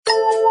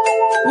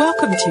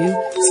Welcome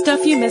to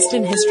Stuff You Missed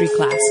in History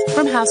Class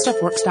from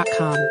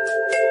HowStuffWorks.com.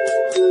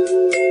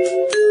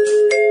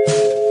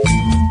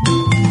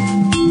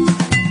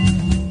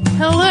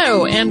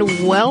 Hello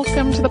and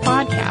welcome to the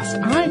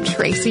podcast. I'm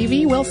Tracy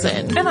V.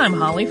 Wilson. And I'm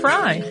Holly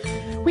Fry.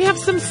 We have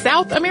some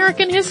South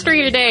American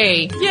history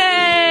today.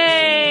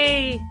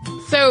 Yay!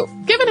 So,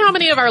 given how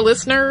many of our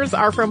listeners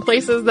are from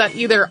places that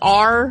either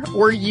are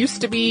or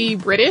used to be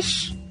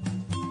British,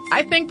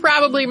 I think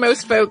probably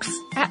most folks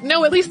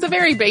know at least the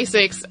very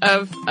basics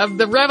of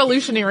the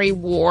Revolutionary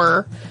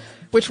War,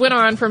 which went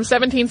on from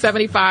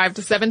 1775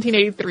 to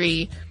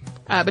 1783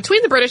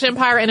 between the British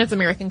Empire and its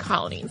American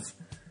colonies.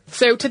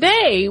 So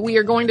today we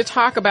are going to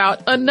talk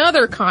about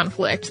another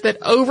conflict that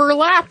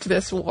overlapped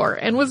this war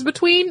and was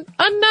between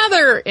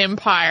another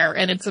empire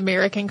and its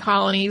American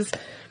colonies.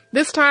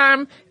 This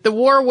time, the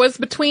war was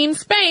between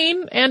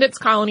Spain and its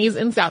colonies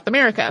in South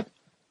America.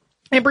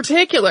 In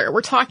particular, we're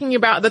talking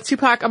about the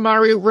Tupac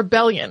Amaru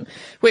Rebellion,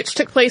 which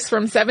took place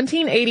from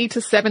 1780 to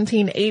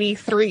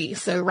 1783,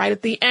 so right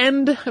at the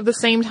end of the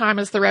same time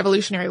as the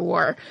Revolutionary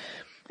War.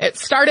 It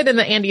started in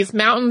the Andes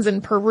Mountains in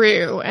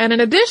Peru, and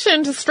in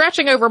addition to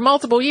stretching over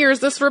multiple years,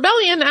 this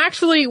rebellion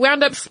actually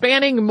wound up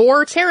spanning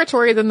more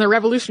territory than the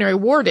Revolutionary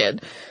War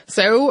did.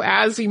 So,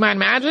 as you might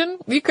imagine,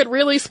 we could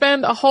really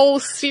spend a whole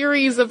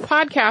series of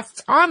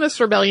podcasts on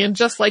this rebellion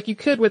just like you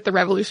could with the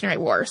Revolutionary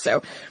War.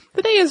 So,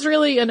 today is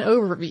really an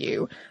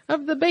overview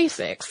of the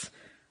basics.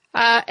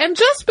 And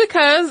just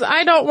because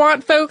I don't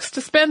want folks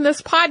to spend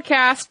this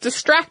podcast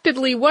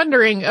distractedly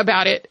wondering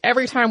about it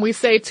every time we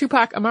say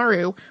Tupac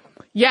Amaru,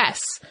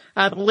 yes,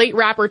 the late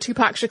rapper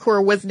Tupac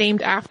Shakur was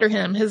named after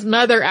him. His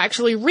mother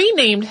actually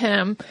renamed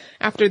him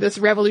after this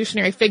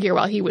revolutionary figure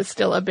while he was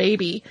still a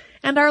baby.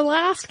 And our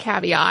last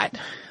caveat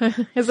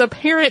is a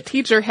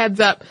parent-teacher heads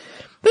up.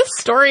 This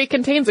story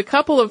contains a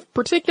couple of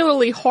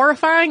particularly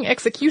horrifying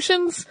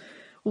executions.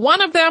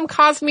 One of them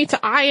caused me to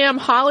I am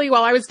Holly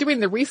while I was doing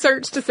the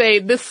research to say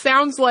this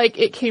sounds like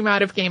it came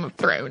out of Game of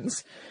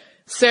Thrones.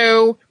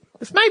 So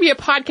this might be a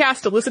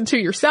podcast to listen to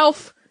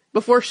yourself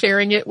before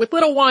sharing it with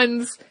little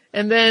ones,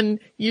 and then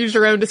use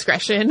your own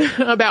discretion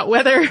about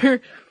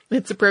whether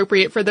it's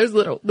appropriate for those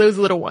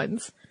little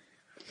ones.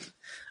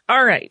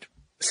 All right.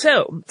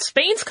 So,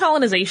 Spain's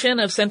colonization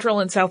of Central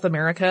and South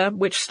America,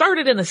 which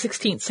started in the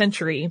 16th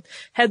century,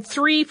 had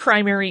three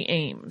primary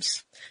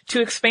aims: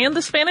 to expand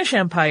the Spanish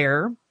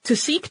Empire, to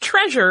seek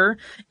treasure,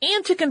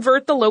 and to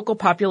convert the local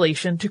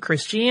population to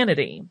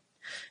Christianity.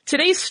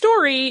 Today's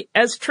story,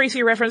 as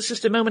Tracy referenced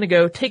just a moment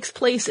ago, takes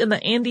place in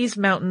the Andes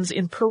Mountains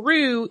in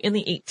Peru in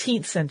the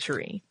 18th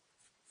century.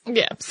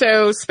 Yeah,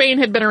 so Spain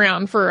had been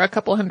around for a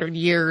couple hundred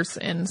years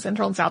in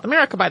Central and South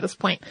America by this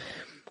point.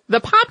 The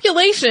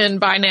population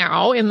by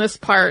now in this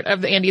part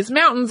of the Andes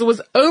Mountains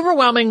was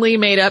overwhelmingly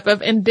made up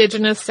of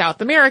indigenous South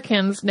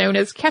Americans known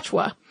as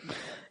Quechua.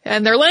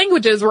 And their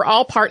languages were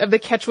all part of the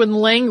Quechuan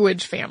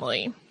language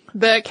family.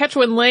 The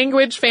Quechuan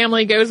language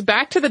family goes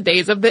back to the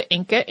days of the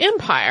Inca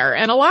Empire,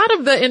 and a lot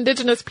of the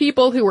indigenous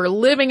people who were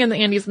living in the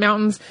Andes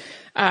Mountains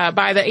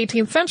by the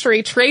 18th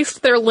century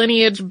traced their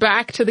lineage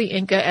back to the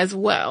Inca as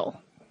well.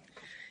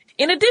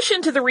 In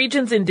addition to the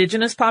region's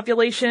indigenous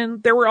population,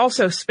 there were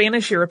also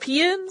Spanish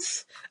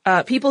Europeans,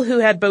 people who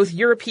had both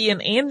European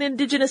and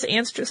indigenous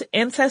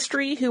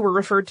ancestry who were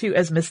referred to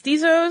as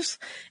mestizos,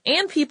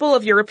 and people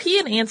of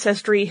European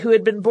ancestry who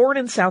had been born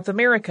in South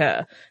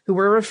America, who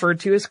were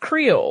referred to as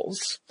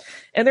Creoles.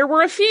 And there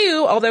were a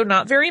few, although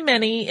not very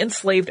many,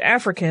 enslaved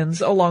Africans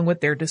along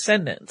with their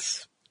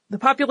descendants. The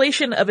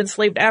population of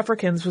enslaved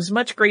Africans was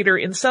much greater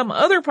in some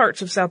other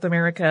parts of South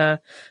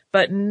America,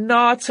 but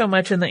not so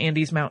much in the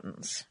Andes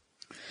Mountains.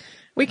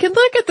 We can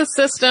look at the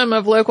system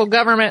of local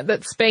government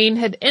that Spain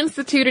had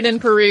instituted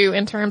in Peru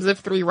in terms of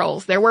three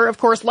roles. There were, of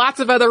course, lots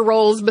of other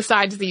roles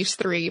besides these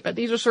three, but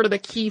these are sort of the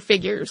key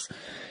figures.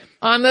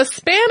 On the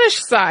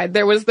Spanish side,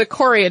 there was the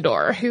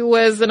corregidor, who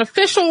was an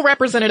official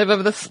representative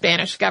of the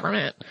Spanish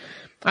government.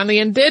 On the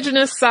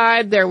indigenous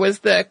side, there was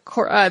the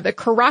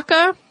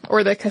curaca,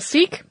 or the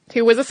cacique,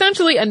 who was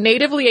essentially a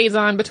native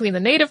liaison between the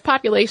native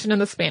population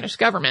and the Spanish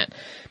government.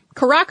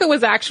 Curaca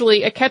was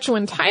actually a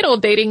Quechuan title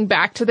dating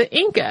back to the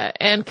Inca,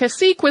 and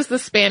cacique was the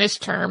Spanish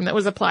term that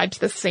was applied to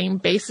the same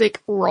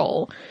basic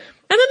role.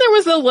 And then there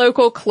was the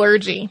local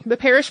clergy, the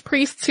parish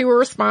priests who were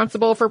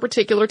responsible for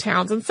particular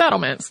towns and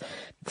settlements.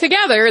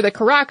 Together, the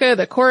curaca,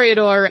 the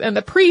corregidor, and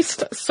the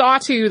priest saw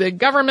to the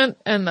government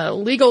and the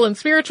legal and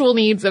spiritual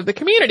needs of the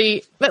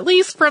community, at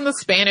least from the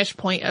Spanish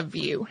point of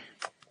view.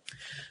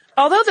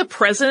 Although the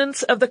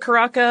presence of the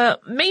curaca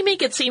may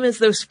make it seem as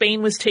though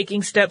Spain was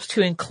taking steps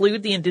to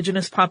include the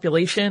indigenous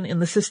population in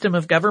the system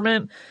of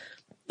government,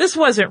 this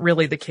wasn't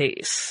really the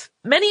case.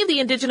 Many of the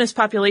indigenous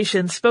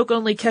population spoke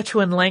only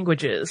Quechuan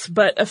languages,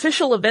 but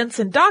official events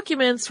and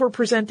documents were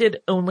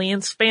presented only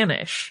in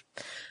Spanish.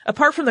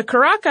 Apart from the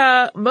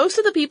curaca, most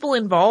of the people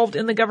involved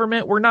in the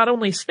government were not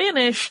only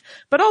Spanish,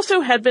 but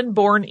also had been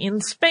born in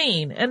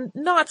Spain and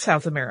not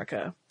South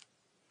America.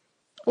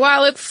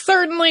 While it's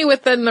certainly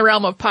within the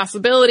realm of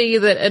possibility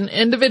that an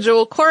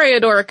individual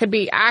corregidor could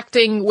be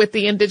acting with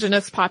the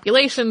indigenous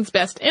population's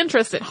best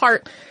interest at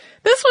heart,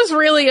 this was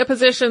really a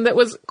position that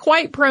was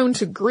quite prone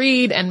to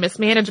greed and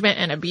mismanagement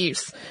and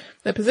abuse.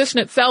 The position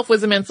itself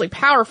was immensely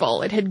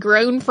powerful. It had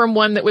grown from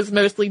one that was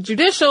mostly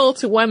judicial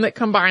to one that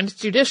combined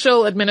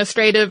judicial,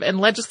 administrative, and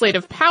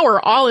legislative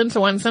power all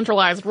into one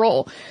centralized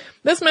role.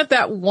 This meant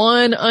that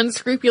one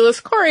unscrupulous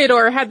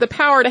corregidor had the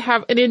power to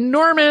have an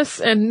enormous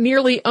and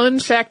nearly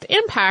unchecked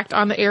impact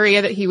on the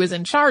area that he was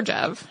in charge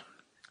of.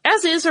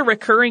 As is a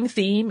recurring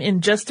theme in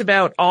just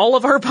about all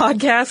of our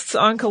podcasts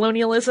on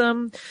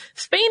colonialism,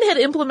 Spain had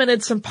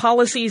implemented some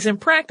policies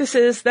and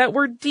practices that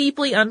were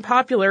deeply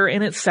unpopular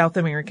in its South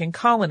American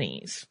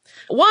colonies.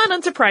 One,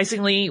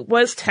 unsurprisingly,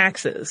 was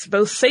taxes,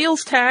 both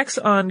sales tax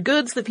on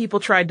goods that people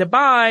tried to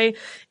buy,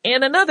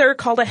 and another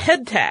called a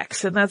head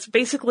tax, and that's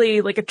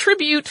basically like a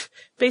tribute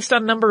based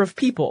on number of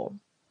people.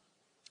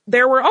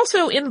 There were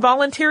also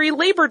involuntary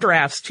labor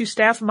drafts to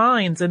staff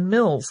mines and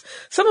mills,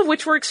 some of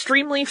which were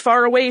extremely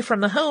far away from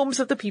the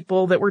homes of the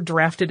people that were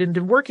drafted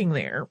into working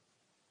there.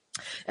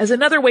 As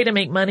another way to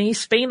make money,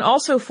 Spain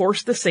also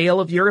forced the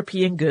sale of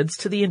European goods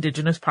to the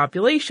indigenous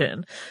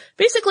population.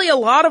 Basically, a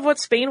lot of what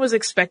Spain was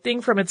expecting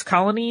from its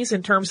colonies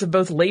in terms of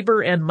both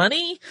labor and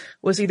money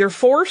was either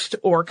forced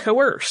or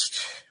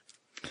coerced.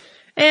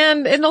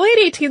 And in the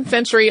late 18th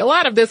century, a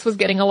lot of this was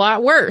getting a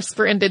lot worse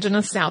for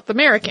indigenous South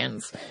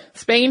Americans.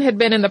 Spain had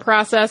been in the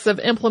process of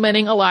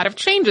implementing a lot of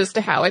changes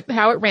to how it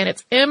ran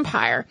its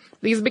empire.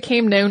 These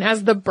became known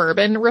as the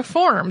Bourbon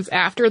Reforms,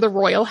 after the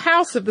royal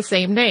house of the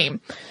same name.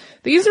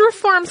 These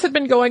reforms had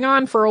been going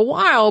on for a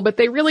while, but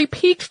they really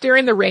peaked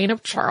during the reign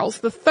of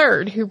Charles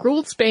III, who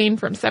ruled Spain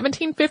from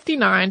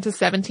 1759 to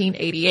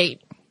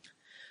 1788.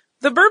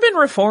 The Bourbon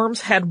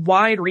reforms had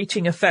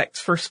wide-reaching effects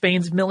for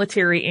Spain's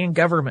military and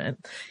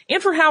government, and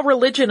for how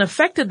religion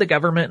affected the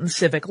government and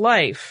civic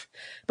life.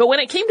 But when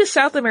it came to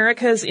South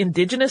America's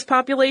indigenous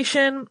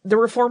population, the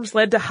reforms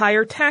led to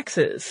higher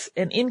taxes,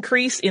 an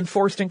increase in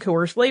forced and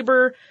coerced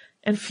labor,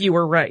 and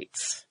fewer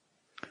rights.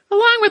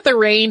 Along with the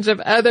range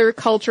of other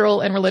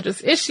cultural and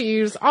religious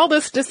issues, all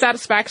this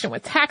dissatisfaction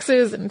with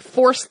taxes and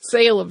forced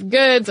sale of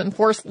goods and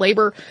forced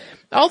labor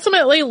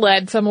ultimately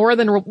led to more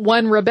than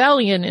one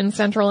rebellion in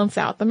Central and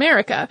South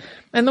America.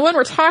 And the one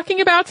we're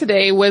talking about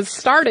today was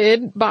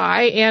started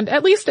by, and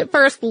at least at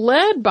first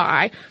led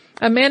by,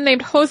 a man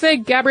named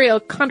José Gabriel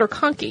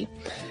Condorcanqui.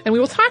 And we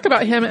will talk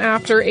about him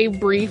after a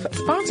brief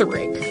sponsor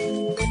break.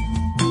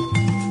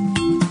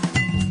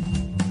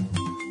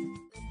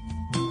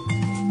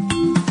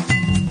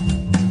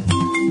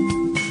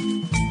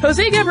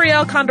 José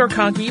Gabriel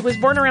Condorcanqui was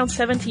born around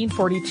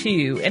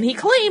 1742, and he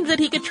claimed that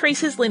he could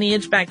trace his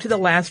lineage back to the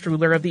last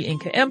ruler of the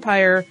Inca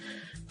Empire,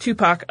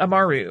 Tupac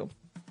Amaru.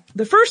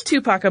 The first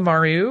Tupac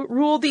Amaru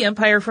ruled the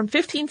empire from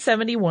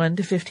 1571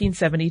 to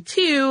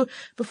 1572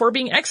 before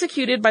being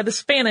executed by the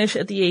Spanish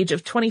at the age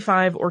of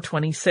 25 or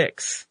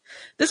 26.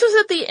 This was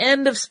at the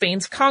end of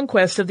Spain's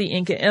conquest of the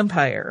Inca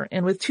Empire,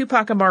 and with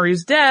Tupac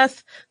Amaru's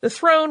death, the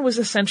throne was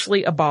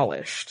essentially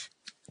abolished.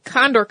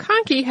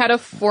 Condorcanqui had a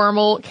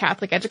formal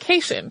Catholic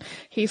education.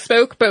 He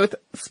spoke both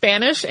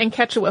Spanish and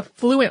Quechua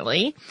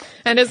fluently,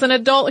 and as an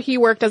adult he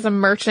worked as a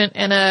merchant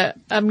and a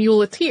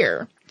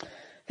muleteer.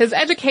 His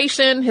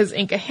education, his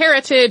Inca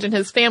heritage, and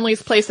his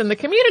family's place in the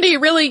community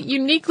really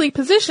uniquely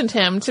positioned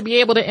him to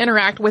be able to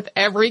interact with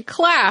every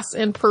class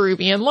in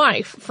Peruvian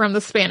life, from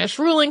the Spanish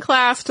ruling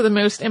class to the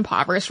most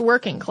impoverished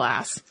working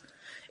class.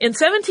 In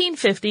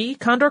 1750,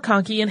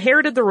 Condorcanqui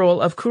inherited the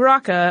role of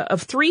curaca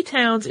of 3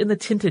 towns in the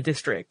Tinta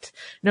district,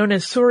 known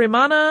as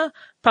Surimana,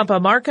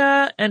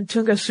 Pampamarca, and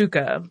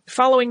Tungasuka,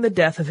 following the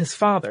death of his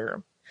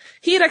father.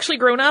 He had actually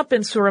grown up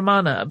in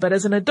Surimana, but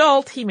as an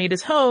adult, he made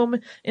his home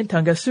in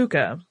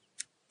Tungasuka.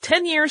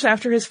 10 years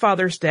after his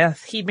father's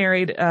death, he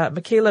married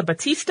Michaela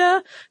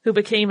Batista, who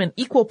became an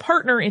equal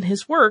partner in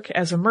his work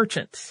as a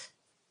merchant.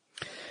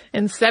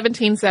 In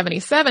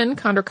 1777,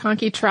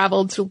 Condorcanqui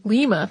traveled to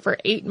Lima for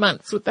 8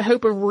 months with the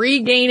hope of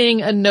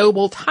regaining a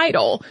noble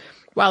title.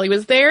 While he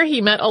was there, he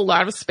met a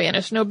lot of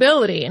Spanish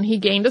nobility, and he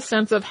gained a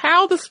sense of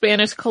how the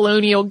Spanish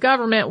colonial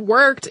government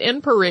worked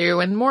in Peru,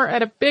 and more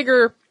at a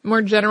bigger,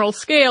 more general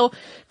scale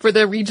for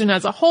the region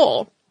as a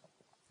whole.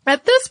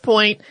 At this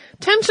point,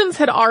 tensions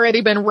had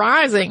already been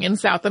rising in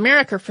South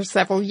America for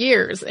several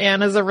years,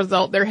 and as a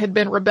result, there had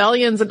been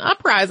rebellions and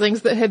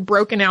uprisings that had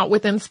broken out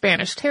within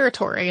Spanish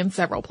territory in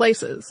several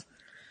places.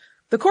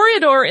 The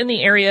corregidor in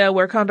the area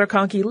where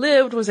Condorcanqui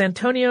lived was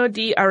Antonio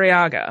de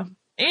Arriaga,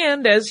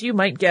 and as you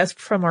might guess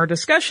from our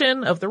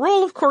discussion of the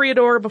role of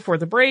corregidor before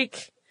the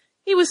break,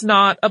 he was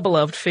not a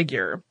beloved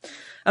figure.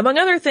 Among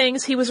other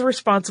things, he was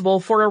responsible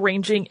for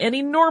arranging an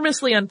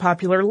enormously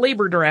unpopular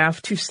labor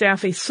draft to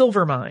staff a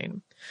silver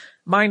mine.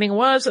 Mining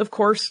was, of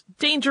course,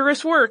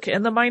 dangerous work,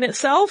 and the mine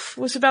itself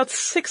was about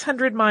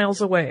 600 miles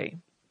away.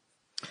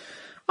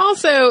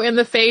 Also, in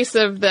the face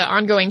of the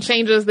ongoing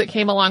changes that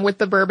came along with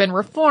the Bourbon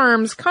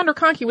reforms, Condor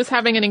Conqui was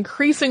having an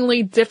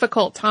increasingly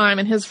difficult time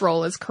in his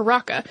role as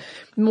Caraca.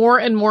 More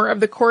and more of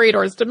the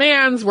corregidor's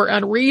demands were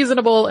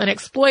unreasonable and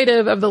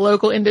exploitive of the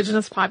local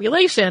indigenous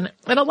population,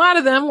 and a lot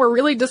of them were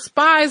really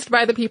despised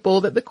by the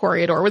people that the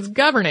corregidor was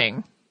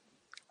governing.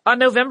 On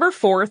November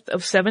 4th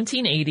of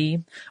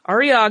 1780,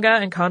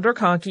 Arriaga and Condor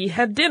Conqui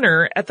had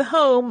dinner at the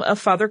home of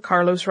Father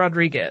Carlos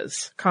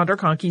Rodriguez, Condor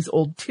Conqui's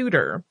old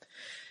tutor.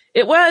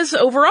 It was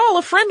overall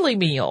a friendly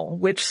meal,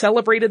 which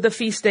celebrated the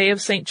feast day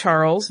of St.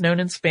 Charles, known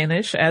in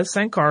Spanish as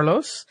San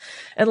Carlos,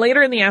 and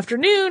later in the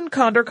afternoon,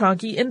 Condor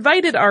Conqui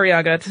invited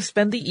Arriaga to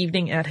spend the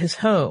evening at his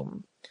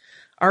home.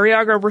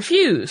 Arriaga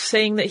refused,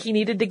 saying that he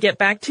needed to get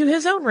back to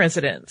his own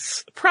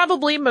residence,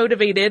 probably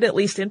motivated, at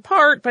least in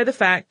part, by the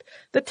fact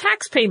that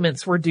tax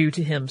payments were due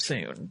to him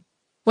soon.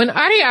 When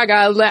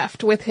Arriaga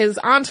left with his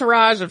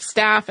entourage of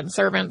staff and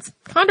servants,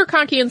 Condor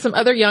Conqui and some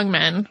other young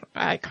men,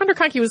 Condor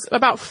Conqui was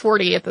about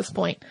 40 at this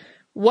point,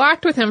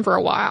 walked with him for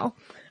a while.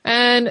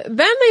 And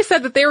then they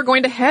said that they were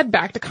going to head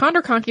back to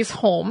Condor Conqui's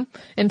home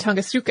in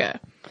Tungasuka.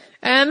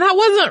 And that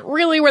wasn't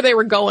really where they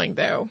were going,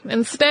 though.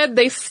 Instead,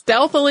 they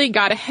stealthily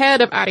got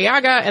ahead of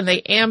Arriaga and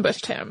they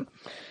ambushed him.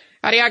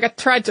 Arriaga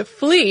tried to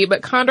flee,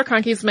 but Condor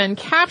Conqui's men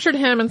captured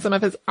him and some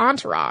of his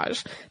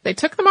entourage. They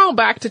took them all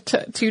back to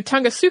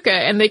Tungasuka,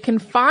 and they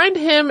confined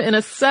him in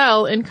a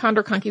cell in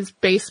Condor Conqui's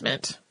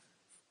basement.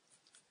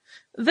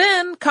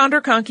 Then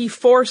Condor Conqui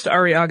forced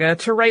Arriaga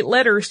to write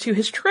letters to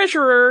his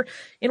treasurer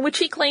in which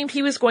he claimed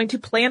he was going to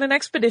plan an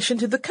expedition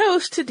to the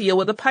coast to deal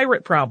with a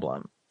pirate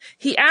problem.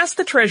 He asked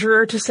the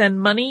treasurer to send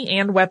money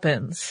and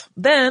weapons.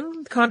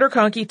 Then Condor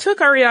Conqui took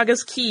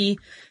Arriaga's key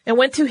and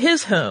went to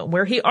his home,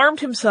 where he armed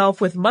himself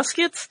with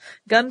muskets,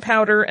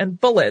 gunpowder, and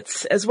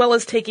bullets, as well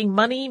as taking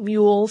money,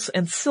 mules,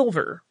 and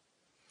silver.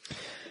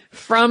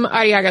 From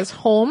Arriaga's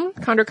home,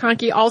 Condor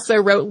Conqui also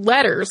wrote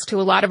letters to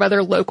a lot of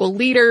other local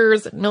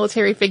leaders,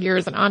 military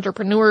figures, and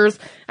entrepreneurs,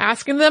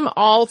 asking them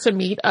all to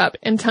meet up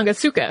in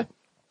Tungasuka.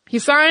 He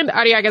signed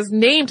Arriaga's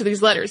name to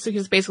these letters, so he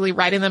was basically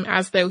writing them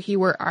as though he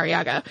were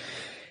Arriaga.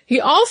 He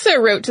also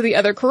wrote to the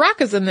other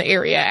Caracas in the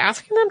area,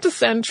 asking them to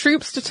send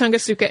troops to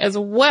Tungasuka as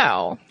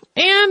well.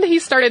 And he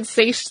started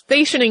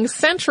stationing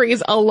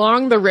sentries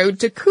along the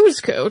road to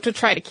Cuzco to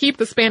try to keep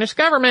the Spanish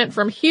government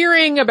from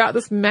hearing about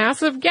this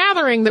massive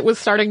gathering that was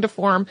starting to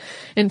form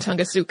in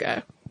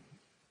Tungasuka.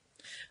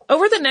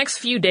 Over the next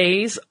few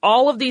days,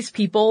 all of these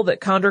people that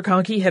Condor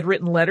Conqui had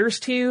written letters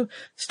to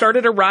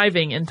started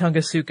arriving in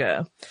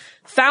Tungasuka.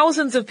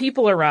 Thousands of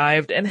people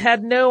arrived and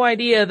had no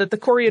idea that the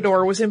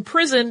corregidor was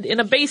imprisoned in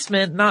a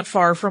basement not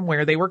far from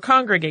where they were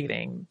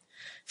congregating.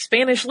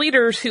 Spanish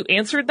leaders who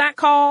answered that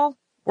call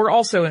were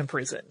also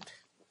imprisoned.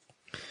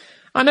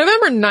 On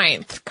November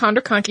 9th,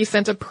 Condor Conqui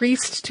sent a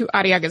priest to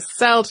Arriaga's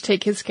cell to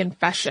take his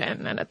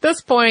confession, and at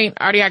this point,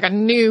 Arriaga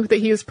knew that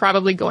he was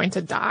probably going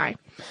to die.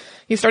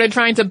 He started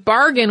trying to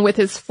bargain with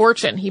his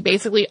fortune. He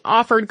basically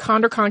offered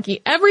Condor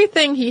Conqui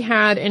everything he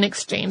had in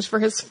exchange for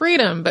his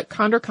freedom, but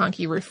Condor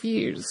Conqui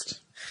refused.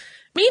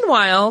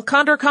 Meanwhile,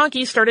 Condor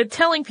Conqui started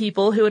telling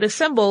people who had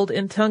assembled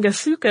in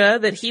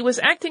Tungasuka that he was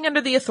acting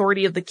under the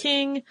authority of the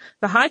king,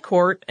 the high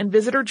court, and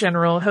visitor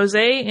general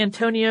Jose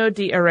Antonio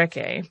de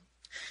Areque.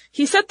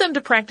 He set them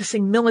to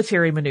practicing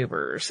military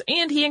maneuvers,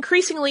 and he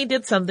increasingly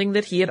did something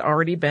that he had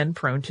already been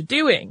prone to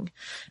doing,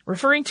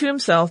 referring to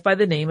himself by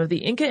the name of the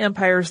Inca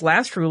Empire's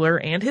last ruler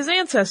and his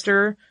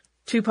ancestor,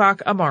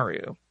 Tupac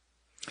Amaru.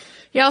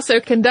 He also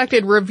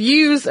conducted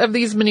reviews of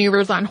these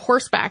maneuvers on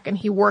horseback, and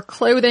he wore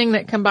clothing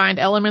that combined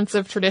elements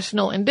of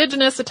traditional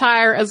indigenous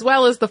attire as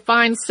well as the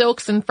fine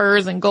silks and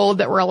furs and gold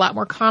that were a lot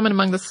more common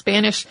among the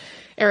Spanish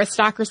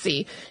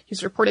aristocracy.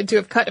 He's reported to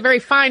have cut a very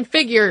fine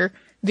figure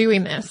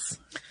doing this.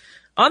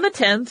 On the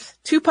 10th,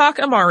 Tupac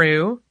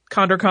Amaru,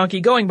 Condor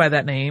Conqui going by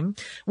that name,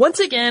 once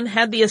again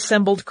had the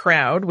assembled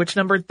crowd, which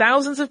numbered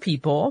thousands of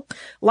people,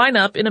 line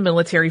up in a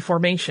military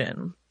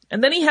formation.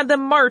 And then he had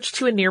them march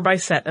to a nearby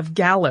set of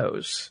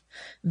gallows.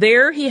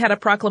 There he had a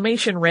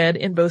proclamation read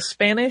in both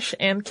Spanish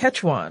and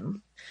Quechuan.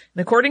 And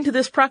according to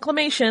this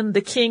proclamation,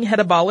 the king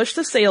had abolished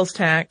the sales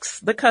tax,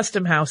 the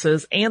custom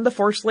houses, and the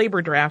forced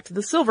labor draft to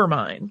the silver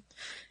mine.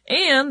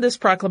 And this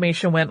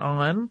proclamation went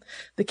on,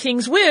 the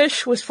king's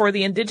wish was for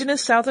the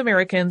indigenous South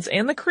Americans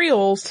and the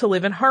Creoles to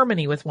live in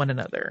harmony with one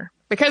another.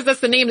 Because that's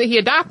the name that he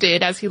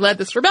adopted as he led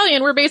this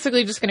rebellion, we're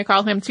basically just going to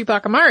call him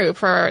Tupac Amaru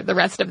for the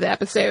rest of the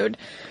episode.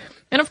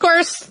 And of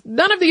course,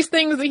 none of these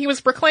things that he was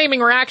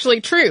proclaiming were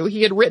actually true.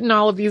 He had written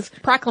all of these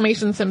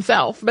proclamations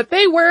himself, but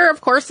they were,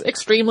 of course,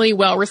 extremely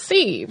well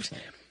received.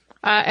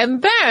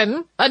 And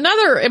then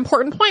another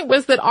important point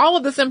was that all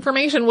of this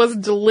information was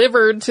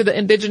delivered to the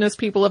indigenous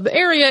people of the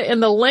area in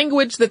the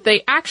language that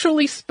they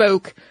actually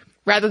spoke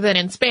rather than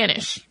in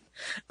Spanish.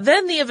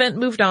 Then the event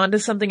moved on to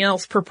something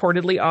else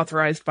purportedly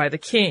authorized by the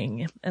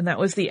king, and that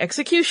was the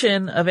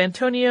execution of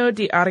Antonio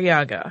de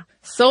Arriaga.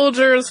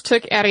 Soldiers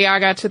took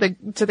Arriaga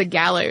to the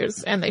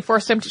gallows, and they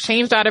forced him to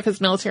change out of his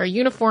military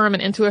uniform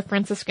and into a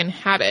Franciscan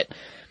habit.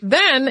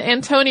 Then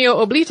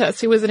Antonio Oblitas,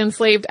 who was an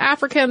enslaved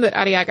African that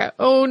Arriaga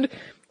owned,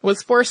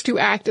 was forced to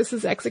act as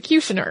his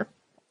executioner.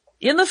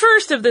 In the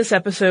first of this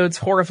episode's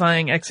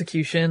horrifying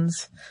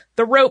executions,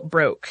 the rope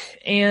broke,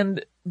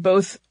 and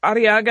both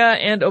Arriaga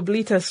and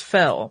Oblitas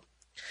fell.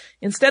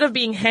 Instead of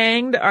being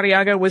hanged,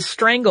 Arriaga was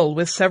strangled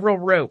with several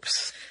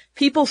ropes.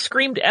 People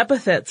screamed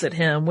epithets at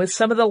him, with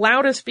some of the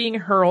loudest being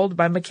hurled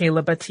by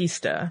Michaela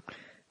Batista.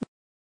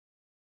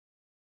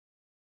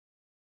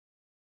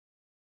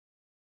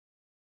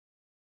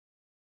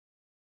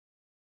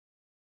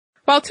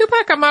 While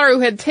Tupac Amaru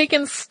had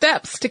taken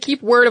steps to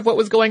keep word of what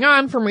was going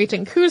on from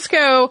reaching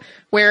Cusco,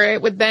 where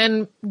it would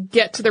then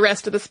get to the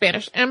rest of the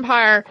Spanish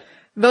Empire,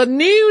 the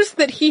news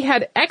that he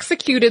had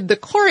executed the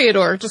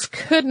Corregidor just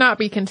could not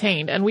be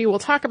contained, and we will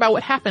talk about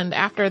what happened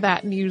after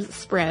that news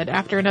spread,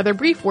 after another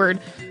brief word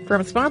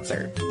from a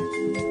sponsor.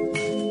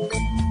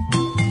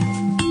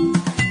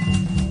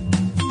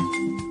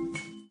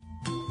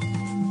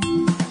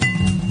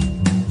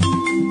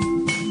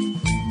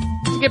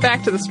 Get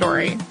back to the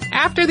story.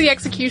 After the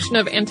execution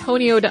of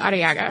Antonio de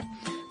Arriaga,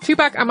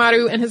 Tupac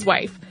Amaru and his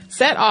wife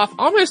set off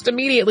almost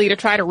immediately to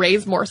try to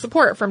raise more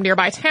support from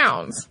nearby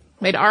towns.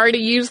 They'd already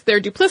used their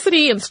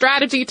duplicity and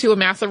strategy to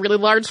amass a really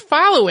large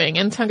following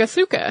in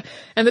Tungasuka,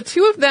 and the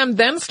two of them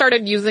then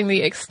started using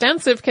the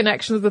extensive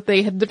connections that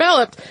they had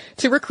developed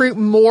to recruit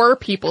more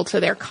people to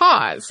their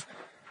cause.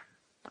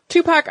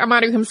 Tupac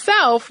Amaru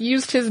himself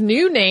used his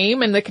new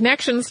name and the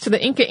connections to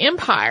the Inca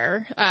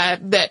Empire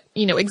that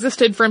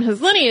existed from his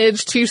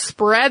lineage to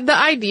spread the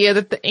idea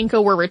that the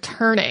Inca were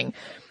returning.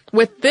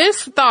 With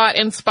this thought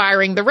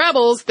inspiring the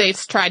rebels, they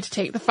tried to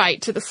take the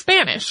fight to the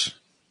Spanish.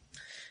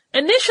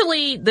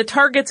 Initially, the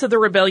targets of the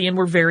rebellion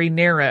were very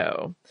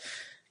narrow.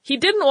 He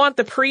didn't want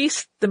the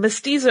priests, the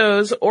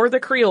mestizos, or the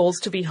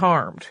Creoles to be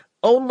harmed.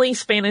 Only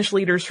Spanish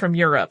leaders from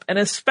Europe, and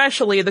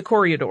especially the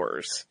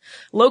corregidors.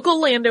 Local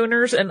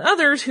landowners and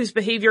others whose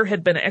behavior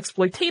had been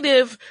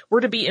exploitative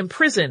were to be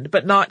imprisoned,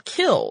 but not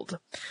killed.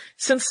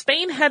 Since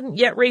Spain hadn't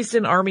yet raised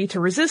an army to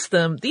resist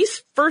them,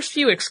 these first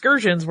few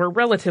excursions were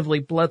relatively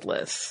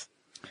bloodless.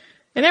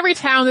 In every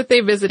town that they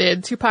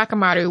visited, Tupac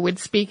Amaru would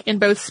speak in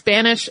both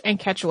Spanish and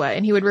Quechua,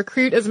 and he would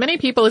recruit as many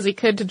people as he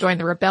could to join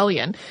the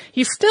rebellion.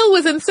 He still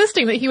was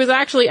insisting that he was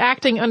actually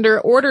acting under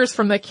orders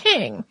from the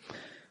king.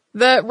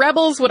 The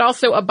rebels would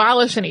also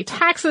abolish any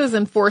taxes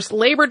and force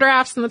labor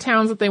drafts in the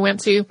towns that they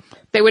went to.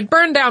 They would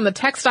burn down the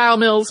textile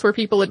mills where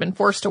people had been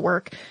forced to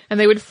work, and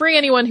they would free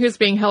anyone who was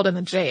being held in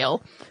the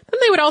jail. Then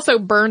they would also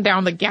burn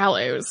down the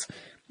gallows.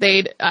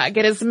 They'd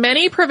get as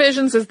many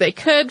provisions as they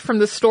could from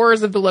the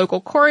stores of the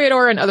local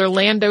corregidor and other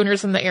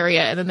landowners in the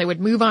area, and then they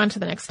would move on to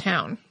the next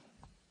town.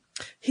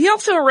 He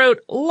also wrote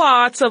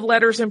lots of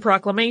letters and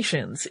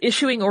proclamations,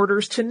 issuing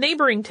orders to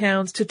neighboring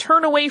towns to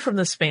turn away from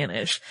the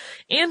Spanish,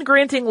 and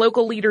granting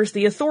local leaders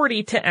the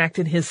authority to act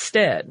in his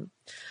stead.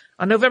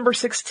 On November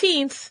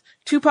 16th,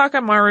 Tupac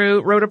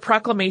Amaru wrote a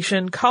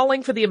proclamation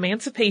calling for the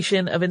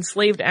emancipation of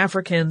enslaved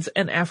Africans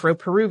and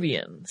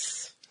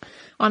Afro-Peruvians.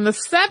 On the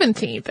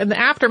 17th, in the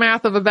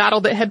aftermath of a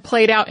battle that had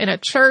played out in a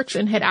church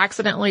and had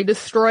accidentally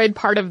destroyed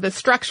part of the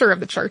structure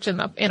of the church in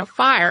a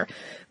fire,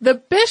 the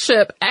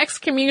bishop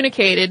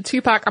excommunicated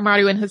Tupac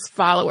Amaru and his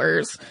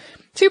followers.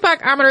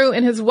 Tupac Amaru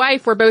and his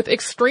wife were both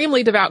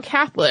extremely devout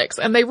Catholics,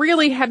 and they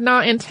really had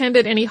not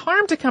intended any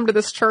harm to come to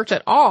this church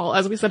at all.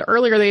 As we said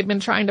earlier, they had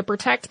been trying to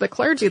protect the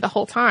clergy the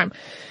whole time.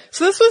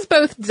 So this was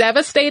both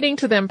devastating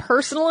to them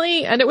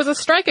personally, and it was a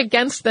strike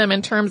against them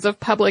in terms of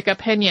public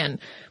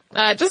opinion.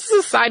 Just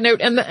as a side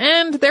note, in the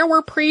end, there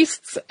were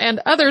priests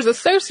and others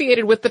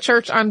associated with the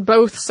church on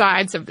both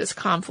sides of this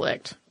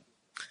conflict.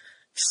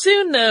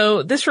 Soon,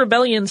 though, this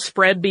rebellion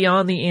spread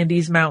beyond the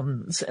Andes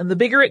Mountains, and the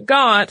bigger it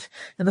got,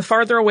 and the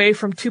farther away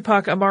from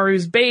Tupac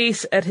Amaru's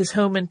base at his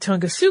home in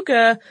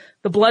Tungasuka,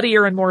 the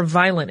bloodier and more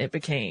violent it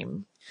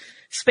became.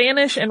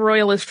 Spanish and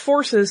royalist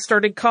forces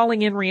started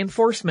calling in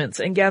reinforcements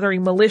and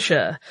gathering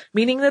militia,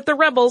 meaning that the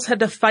rebels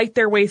had to fight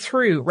their way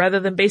through rather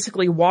than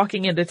basically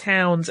walking into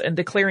towns and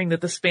declaring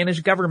that the Spanish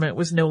government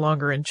was no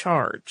longer in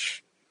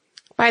charge.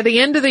 By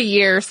the end of the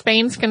year,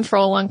 Spain's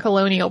control on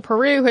colonial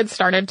Peru had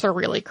started to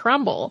really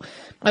crumble.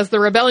 As the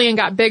rebellion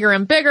got bigger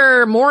and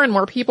bigger, more and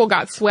more people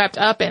got swept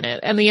up in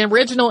it, and the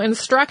original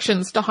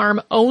instructions to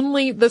harm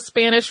only the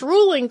Spanish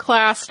ruling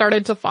class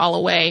started to fall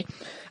away.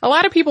 A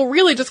lot of people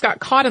really just got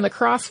caught in the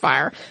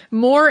crossfire.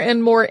 More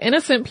and more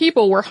innocent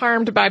people were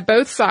harmed by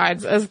both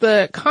sides as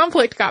the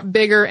conflict got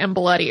bigger and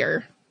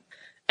bloodier.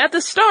 At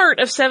the start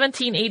of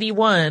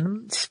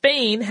 1781,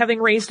 Spain, having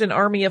raised an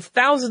army of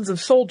thousands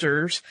of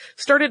soldiers,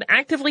 started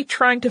actively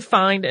trying to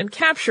find and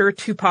capture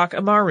Tupac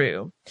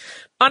Amaru.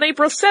 On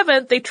April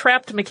 7th, they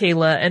trapped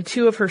Michaela and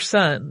two of her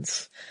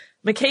sons.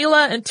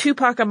 Michaela and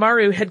Tupac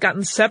Amaru had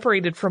gotten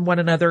separated from one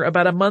another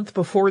about a month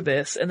before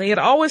this, and they had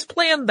always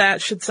planned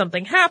that, should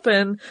something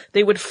happen,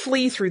 they would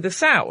flee through the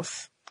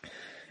south.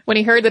 When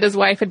he heard that his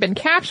wife had been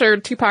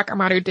captured, Tupac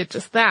Amaru did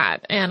just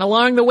that, and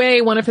along the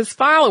way, one of his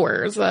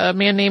followers, a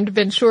man named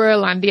Ventura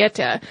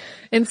Landieta,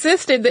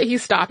 insisted that he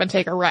stop and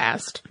take a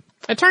rest.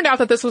 It turned out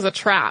that this was a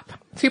trap.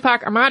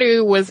 Tupac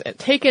Amaru was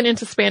taken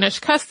into Spanish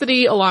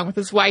custody along with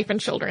his wife and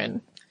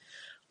children.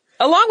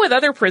 Along with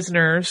other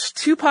prisoners,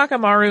 Tupac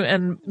Amaru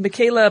and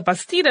Michaela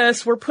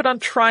Bastidas were put on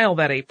trial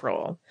that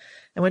April.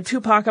 And when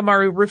Tupac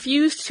Amaru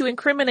refused to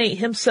incriminate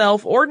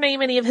himself or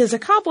name any of his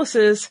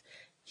accomplices,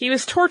 he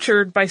was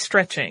tortured by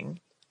stretching.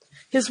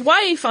 His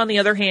wife, on the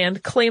other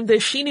hand, claimed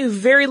that she knew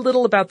very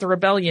little about the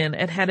rebellion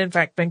and had in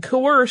fact been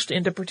coerced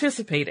into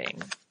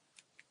participating.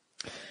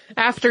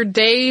 After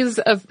days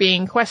of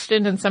being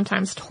questioned and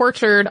sometimes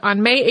tortured,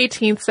 on May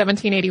 18th,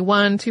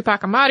 1781,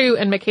 Tupac Amaru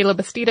and Michaela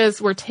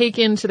Bastidas were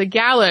taken to the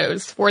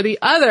gallows for the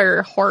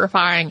other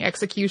horrifying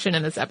execution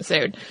in this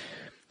episode.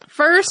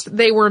 First,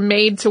 they were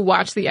made to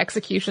watch the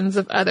executions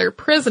of other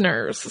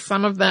prisoners.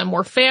 Some of them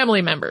were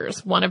family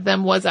members. One of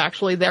them was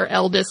actually their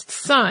eldest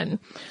son.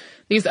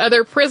 These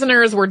other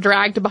prisoners were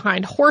dragged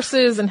behind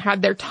horses and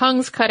had their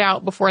tongues cut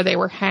out before they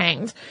were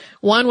hanged.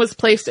 One was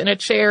placed in a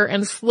chair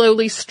and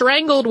slowly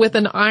strangled with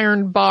an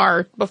iron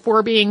bar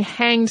before being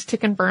hanged to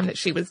confirm that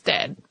she was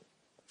dead.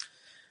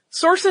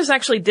 Sources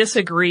actually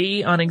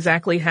disagree on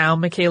exactly how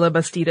Michaela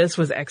Bastidas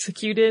was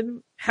executed.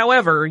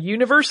 However,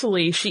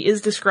 universally, she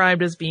is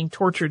described as being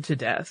tortured to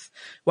death,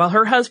 while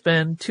her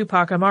husband,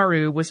 Tupac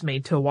Amaru, was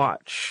made to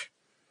watch.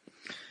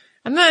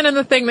 And then in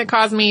the thing that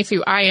caused me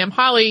to I am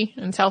Holly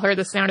and tell her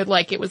this sounded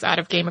like it was out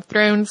of Game of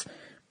Thrones,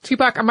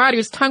 Tupac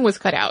Amaru's tongue was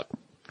cut out.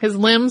 His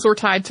limbs were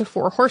tied to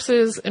 4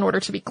 horses in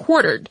order to be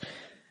quartered.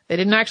 They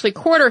didn't actually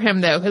quarter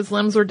him, though. His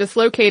limbs were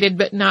dislocated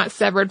but not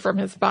severed from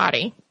his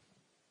body.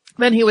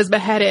 Then he was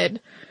beheaded.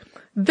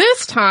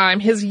 This time,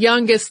 his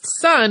youngest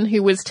son,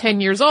 who was 10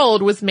 years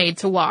old, was made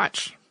to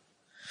watch.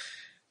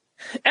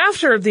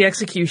 After the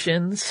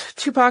executions,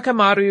 Tupac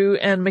Amaru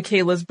and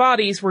Michaela's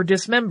bodies were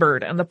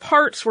dismembered and the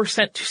parts were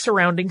sent to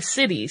surrounding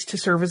cities to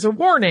serve as a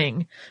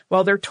warning,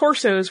 while their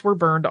torsos were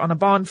burned on a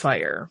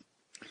bonfire.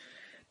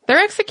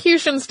 Their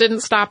executions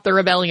didn't stop the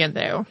rebellion,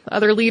 though.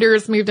 Other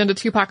leaders moved into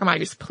Tupac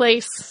Amaru's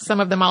place, some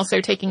of them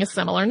also taking a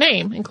similar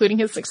name, including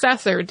his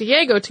successor,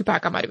 Diego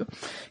Tupac Amaru,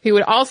 who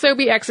would also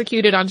be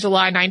executed on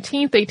July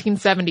 19th,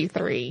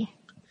 1873.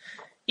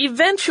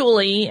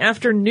 Eventually,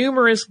 after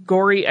numerous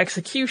gory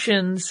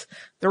executions,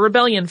 the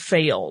rebellion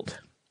failed.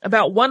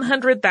 About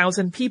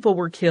 100,000 people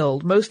were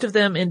killed, most of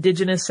them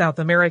indigenous South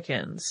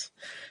Americans.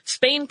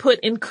 Spain put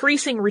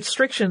increasing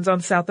restrictions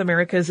on South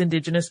America's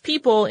indigenous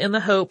people in the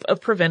hope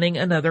of preventing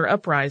another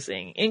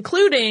uprising,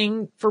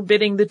 including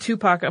forbidding the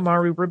Tupac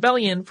Amaru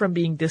rebellion from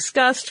being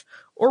discussed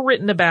or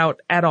written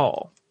about at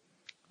all.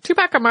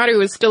 Tupac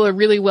Amaru is still a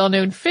really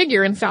well-known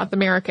figure in South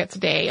America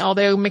today,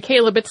 although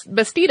Michaela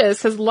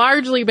Bastidas has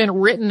largely been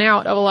written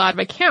out of a lot of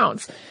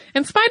accounts,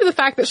 in spite of the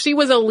fact that she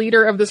was a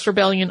leader of this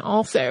rebellion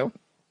also.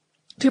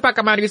 Tupac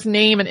Amaru's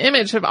name and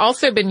image have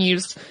also been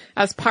used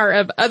as part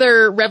of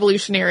other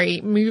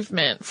revolutionary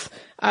movements.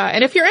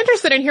 And if you're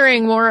interested in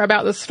hearing more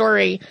about the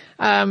story,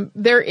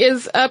 there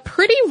is a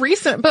pretty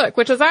recent book,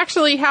 which is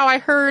actually how I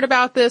heard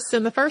about this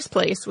in the first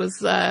place,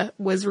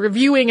 was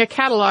reviewing a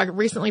catalog of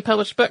recently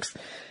published books.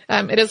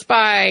 It is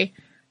by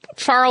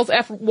Charles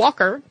F.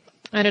 Walker,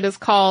 and it is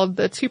called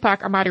The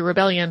Tupac Amaru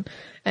Rebellion,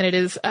 and it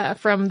is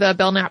from the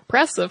Belknap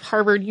Press of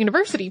Harvard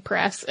University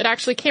Press. It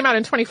actually came out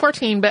in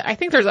 2014, but I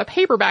think there's a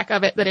paperback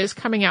of it that is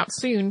coming out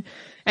soon,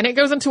 and it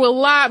goes into a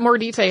lot more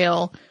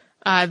detail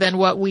than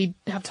what we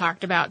have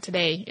talked about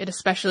today. It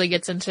especially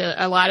gets into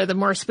a lot of the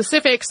more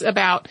specifics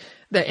about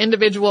the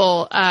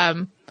individual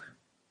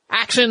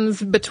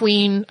actions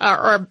between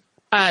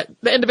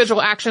the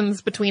individual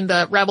actions between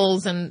the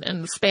rebels and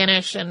the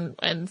Spanish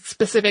and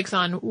specifics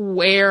on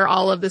where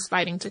all of this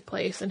fighting took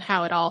place and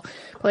how it all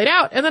played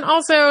out. And then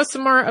also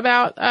some more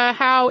about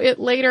how it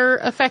later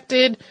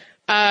affected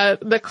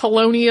the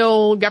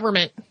colonial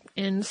government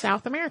in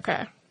South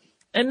America.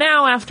 And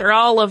now, after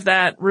all of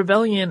that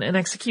rebellion and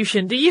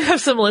execution, do you have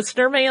some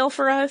listener mail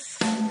for us?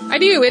 I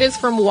do. It is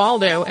from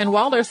Waldo, and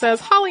Waldo says,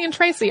 Holly and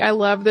Tracy, I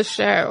love the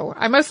show.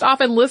 I most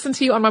often listen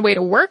to you on my way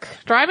to work,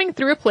 driving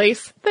through a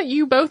place that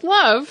you both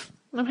love.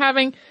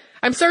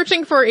 I'm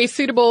searching for a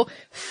suitable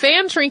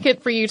fan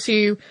trinket for you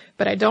two,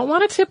 but I don't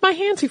want to tip my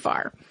hand too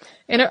far.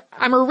 And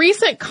I'm a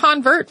recent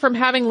convert from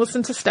having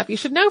listened to Stuff You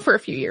Should Know for a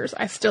few years.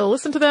 I still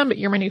listen to them, but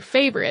you're my new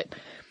favorite.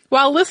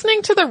 While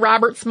listening to the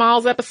Robert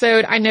Smalls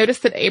episode, I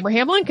noticed that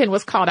Abraham Lincoln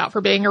was called out for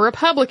being a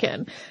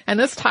Republican, and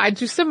this tied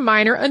to some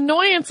minor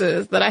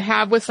annoyances that I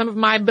have with some of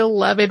my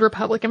beloved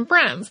Republican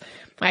friends.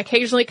 I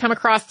occasionally come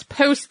across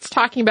posts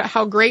talking about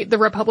how great the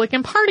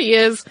Republican Party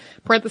is,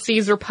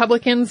 parentheses,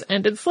 Republicans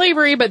ended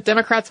slavery, but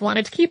Democrats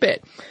wanted to keep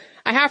it.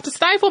 I have to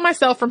stifle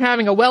myself from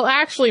having a well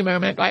actually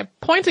moment by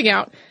pointing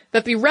out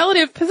that the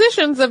relative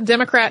positions of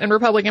Democrat and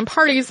Republican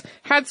parties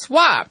had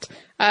swapped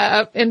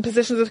in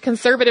positions of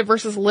conservative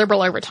versus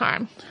liberal over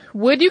time.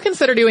 Would you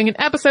consider doing an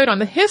episode on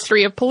the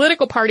history of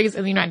political parties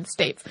in the United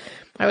States?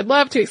 I would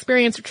love to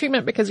experience your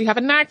treatment because you have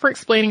a knack for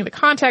explaining the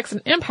context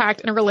and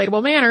impact in a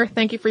relatable manner.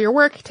 Thank you for your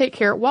work. Take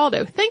care,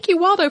 Waldo. Thank you,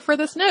 Waldo, for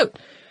this note.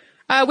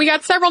 We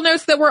got several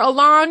notes that were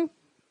along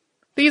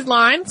these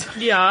lines.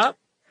 Yeah.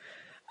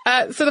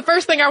 So the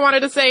first thing I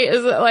wanted to say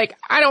is that,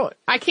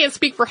 I can't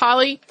speak for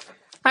Holly.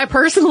 I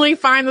personally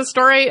find the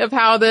story of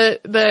how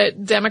the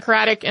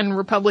Democratic and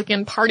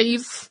Republican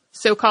parties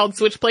so-called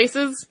switch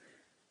places,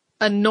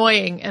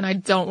 annoying, and I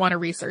don't want to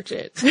research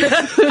it.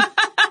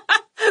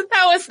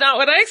 That was not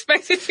what I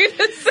expected you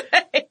to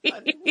say.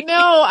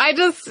 No,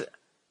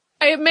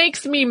 it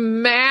makes me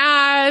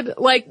mad.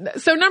 Like,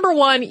 so number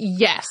one,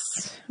 yes,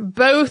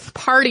 both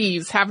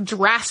parties have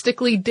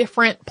drastically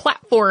different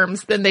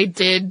platforms than they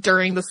did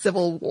during the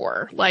Civil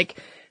War.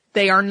 Like,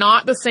 they are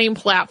not the same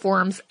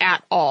platforms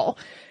at all.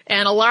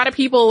 And a lot of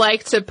people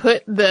like to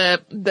put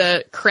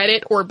the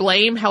credit or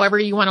blame, however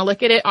you want to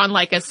look at it, on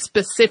like a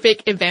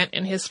specific event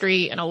in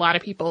history. And a lot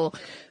of people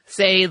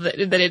say that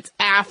it's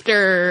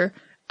after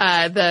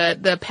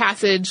the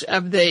passage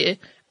of the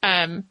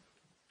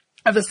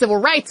Civil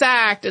Rights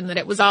Act, and that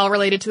it was all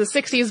related to the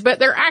 60s, but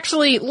there are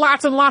actually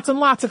lots and lots and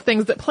lots of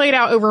things that played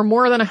out over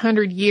more than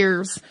 100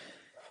 years.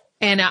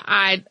 And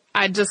I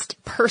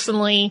just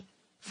personally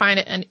find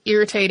it an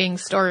irritating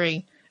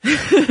story.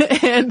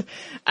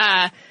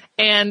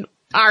 And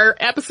our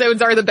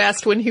episodes are the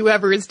best when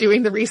whoever is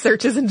doing the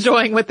research is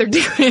enjoying what they're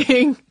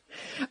doing.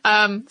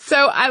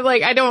 So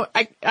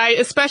I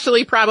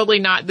especially probably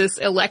not this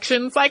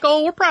election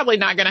cycle. We're probably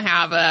not going to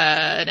have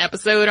an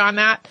episode on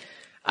that.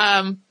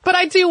 But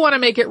I do want to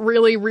make it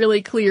really,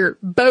 really clear.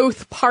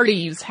 Both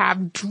parties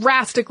have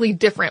drastically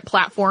different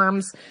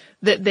platforms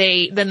than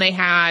they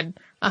had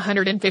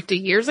 150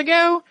 years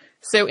ago.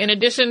 So in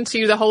addition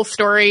to the whole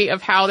story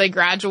of how they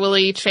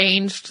gradually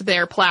changed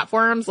their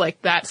platforms, like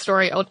that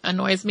story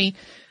annoys me,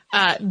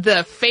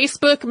 the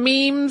Facebook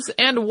memes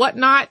and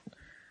whatnot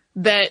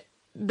that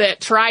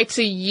try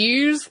to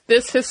use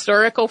this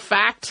historical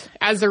fact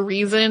as a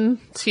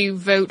reason to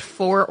vote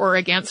for or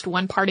against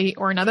one party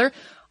or another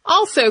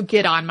also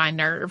get on my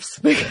nerves,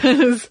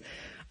 because,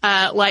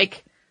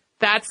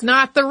 that's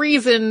not the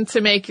reason to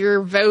make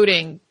your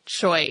voting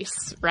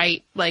choice,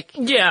 right? Like,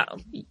 yeah.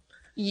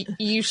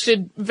 You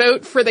should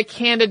vote for the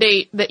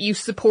candidate that you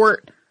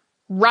support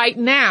right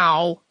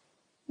now,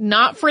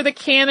 not for the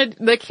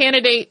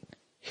candidate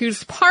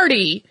whose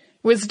party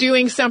was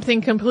doing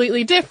something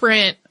completely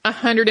different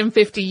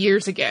 150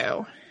 years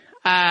ago.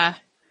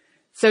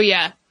 So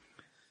yeah,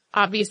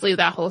 obviously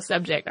that whole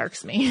subject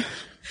irks me.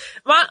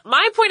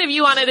 My point of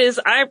view on it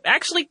is I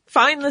actually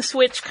find the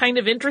switch kind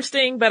of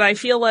interesting, but I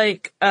feel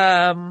like,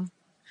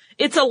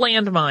 it's a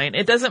landmine.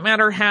 It doesn't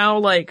matter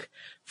how,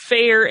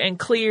 fair and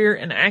clear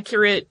and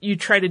accurate you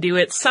try to do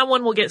it.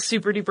 Someone will get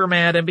super duper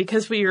mad, and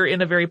because we are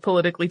in a very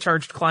politically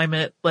charged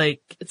climate,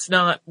 it's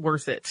not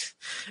worth it.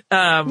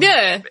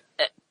 Yeah.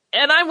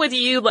 And I'm with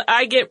you.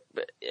 I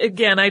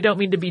don't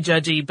mean to be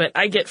judgy, but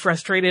I get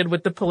frustrated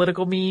with the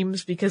political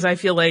memes because I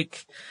feel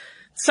like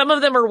some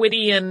of them are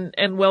witty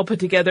and well put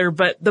together,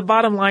 but the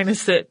bottom line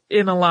is that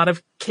in a lot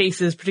of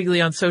cases,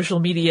 particularly on social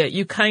media,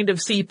 you kind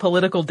of see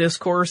political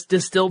discourse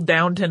distilled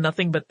down to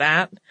nothing but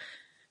that.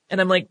 And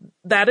I'm like,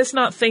 that is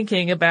not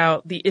thinking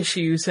about the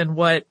issues and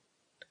what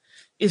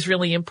is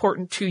really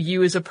important to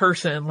you as a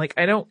person. Like,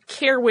 I don't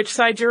care which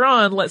side you're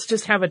on. Let's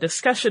just have a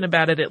discussion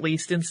about it at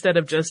least, instead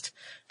of just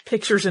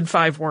pictures and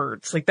 5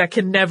 words. Like, that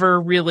can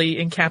never really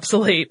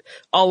encapsulate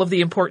all of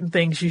the important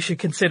things you should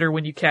consider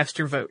when you cast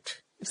your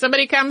vote. If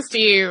somebody comes to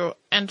you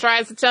and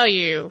tries to tell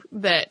you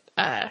that,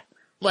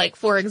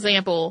 for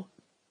example,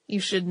 you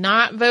should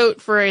not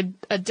vote for a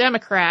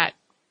Democrat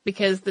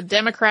because the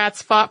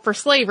Democrats fought for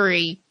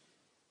slavery,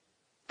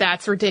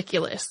 that's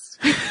ridiculous.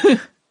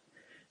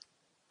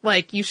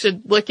 You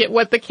should look at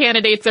what the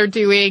candidates are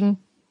doing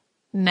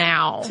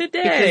now.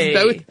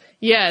 Today.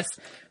 Because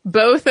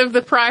both of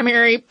the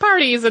primary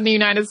parties in the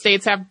United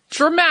States have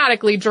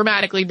dramatically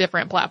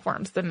different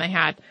platforms than they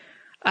had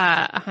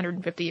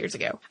 150 years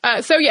ago.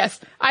 So yes,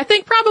 I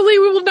think probably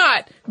we will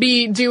not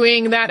be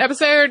doing that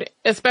episode,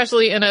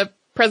 especially in a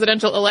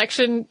presidential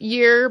election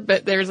year,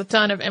 but there's a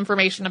ton of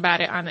information about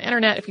it on the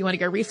internet if you want to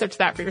go research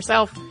that for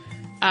yourself.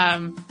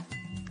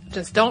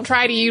 Just don't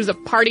try to use a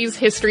party's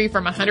history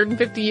from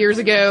 150 years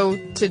ago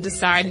to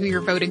decide who you're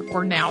voting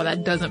for now.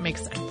 That doesn't make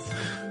sense.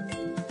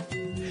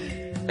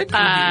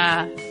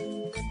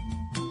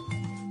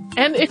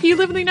 And if you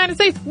live in the United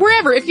States,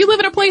 wherever, if you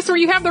live in a place where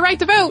you have the right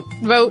to vote.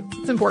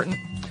 It's important.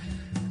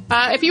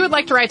 If you would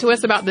like to write to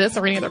us about this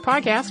or any other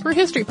podcast, we're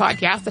History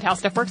Podcast at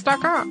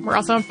HowStuffWorks.com. We're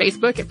also on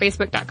Facebook at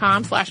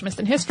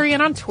Facebook.com/MissedInHistory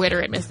and on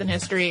Twitter at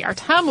MissedInHistory. Our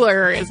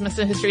Tumblr is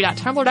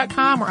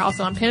MissedInHistory.tumblr.com. We're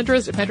also on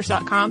Pinterest at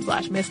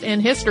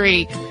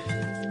Pinterest.com/MissedInHistory.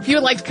 If you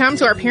would like to come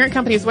to our parent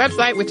company's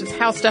website, which is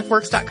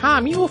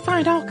HowStuffWorks.com, you will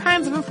find all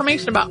kinds of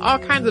information about all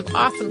kinds of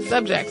awesome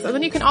subjects. And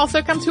then you can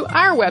also come to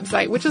our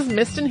website, which is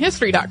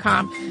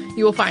MissedInHistory.com.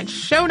 You will find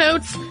show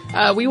notes.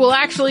 We will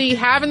actually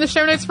have in the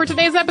show notes for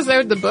today's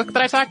episode the book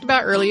that I talked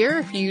about earlier,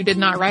 if you did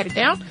not write it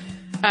down.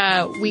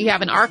 We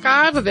have an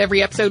archive of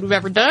every episode we've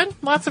ever done.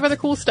 Lots of other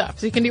cool stuff.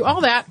 So you can do all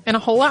that and a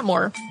whole lot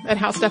more at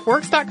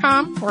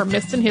HowStuffWorks.com or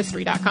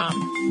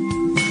MissedInHistory.com.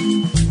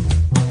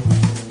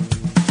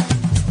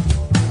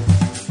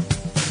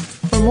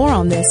 For more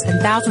on this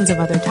and thousands of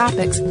other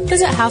topics,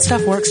 visit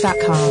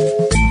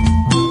HowStuffWorks.com.